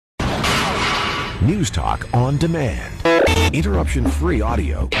News Talk on demand. Interruption-free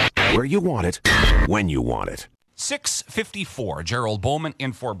audio where you want it, when you want it. 6:54. Gerald Bauman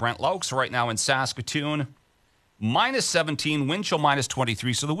in for Brent Loucks right now in Saskatoon. Minus 17, wind chill minus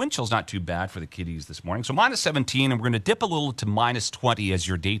 23. So the wind chill's not too bad for the kiddies this morning. So minus 17, and we're going to dip a little to minus 20 as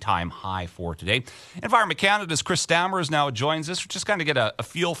your daytime high for today. Environment Canada's Chris Stammers now joins us. We're just kind of get a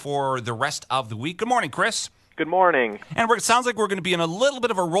feel for the rest of the week. Good morning, Chris. Good morning. And it sounds like we're going to be in a little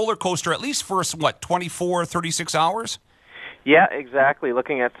bit of a roller coaster, at least for, 24, 36 hours? Yeah, exactly.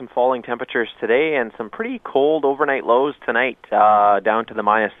 Looking at some falling temperatures today and some pretty cold overnight lows tonight, down to the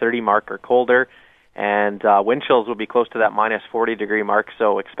minus 30 mark or colder. And wind chills will be close to that minus 40 degree mark,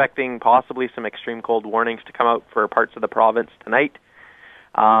 so expecting possibly some extreme cold warnings to come out for parts of the province tonight.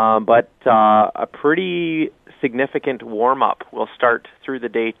 But a pretty significant warm-up will start through the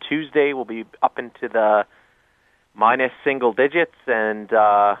day. Tuesday will be up into the minus single digits and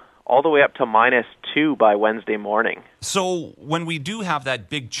all the way up to minus 2 by Wednesday morning. So when we do have that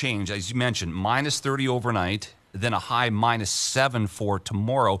big change, as you mentioned, minus 30 overnight, then a high minus 7 for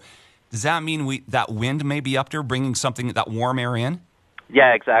tomorrow, does that mean that wind may be up there, bringing that warm air in?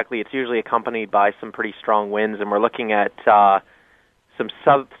 Yeah, exactly. It's usually accompanied by some pretty strong winds, and we're looking at some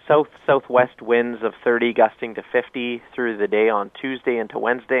southwest winds of 30 gusting to 50 through the day on Tuesday into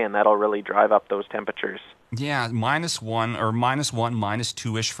Wednesday, and that'll really drive up those temperatures. Yeah, minus 1, minus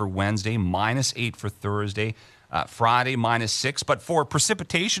 2-ish for Wednesday, minus 8 for Thursday, Friday, minus 6. But for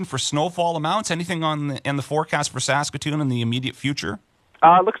precipitation, for snowfall amounts, anything in the forecast for Saskatoon in the immediate future?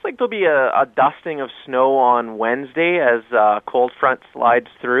 Looks like there'll be a dusting of snow on Wednesday as cold front slides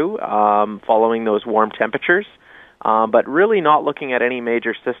through, following those warm temperatures. But really not looking at any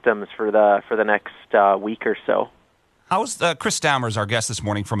major systems for the next week or so. How's Chris Stammers, our guest this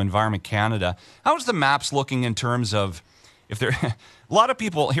morning from Environment Canada? How's the maps looking in terms of if there? A lot of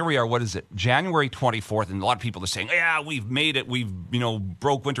people. Here we are. What is it? January 24th, and a lot of people are saying, "Yeah, we've made it. We've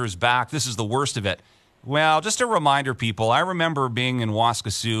broke winter's back. This is the worst of it." Well, just a reminder, people, I remember being in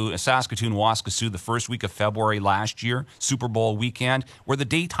Saskatoon, Waskesiu, the first week of February last year, Super Bowl weekend, where the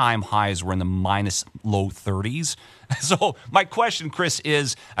daytime highs were in the minus low 30s. So my question, Chris,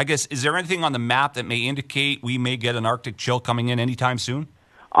 is there anything on the map that may indicate we may get an Arctic chill coming in anytime soon?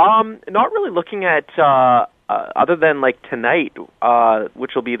 Not really looking at, other than like tonight,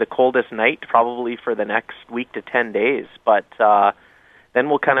 which will be the coldest night probably for the next week to 10 days, but then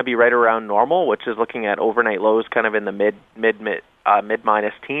we'll kind of be right around normal, which is looking at overnight lows kind of in the mid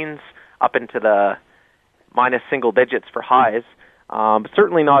minus teens, up into the minus single digits for highs.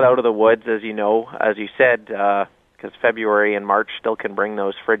 Certainly not out of the woods, as you said, because February and March still can bring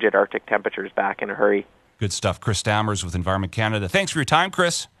those frigid Arctic temperatures back in a hurry. Good stuff. Chris Stammers with Environment Canada. Thanks for your time,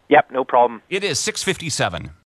 Chris. Yep, no problem. It is 6:57.